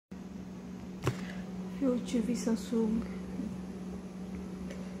your TV Samsung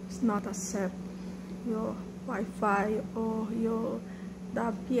does not accept your Wi-Fi or your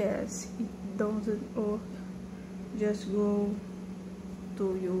WPS, it doesn't work. Just go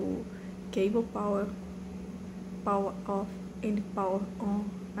to your cable power off and power on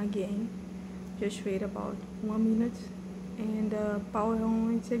again. Just wait about 1 minute and power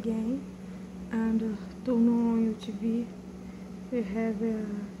on it again, and turn on your TV. You have a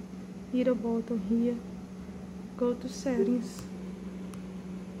heater button here. Go to settings,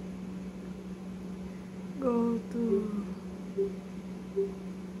 go to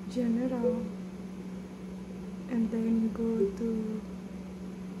general, and then go to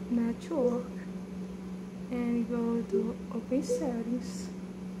network and go to open settings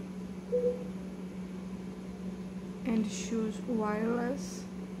and choose wireless.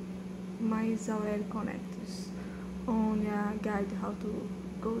 Mine is already connected. Only a guide how to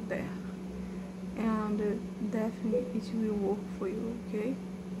go there, and definitely it will work for you. Okay,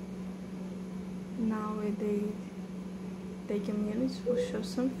 nowadays take a minute to show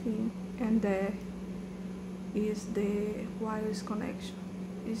something, and there is the wireless connection.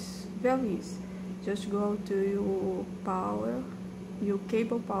 It's very easy. Just go to your power, your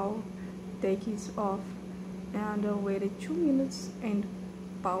cable power, take it off, and wait 2 minutes and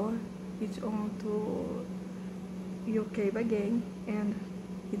power it on to your cable again, and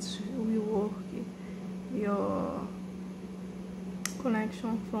it will work your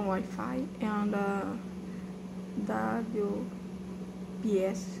connection from Wi-Fi and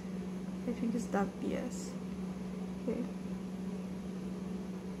WPS. I think it's WPS. Okay.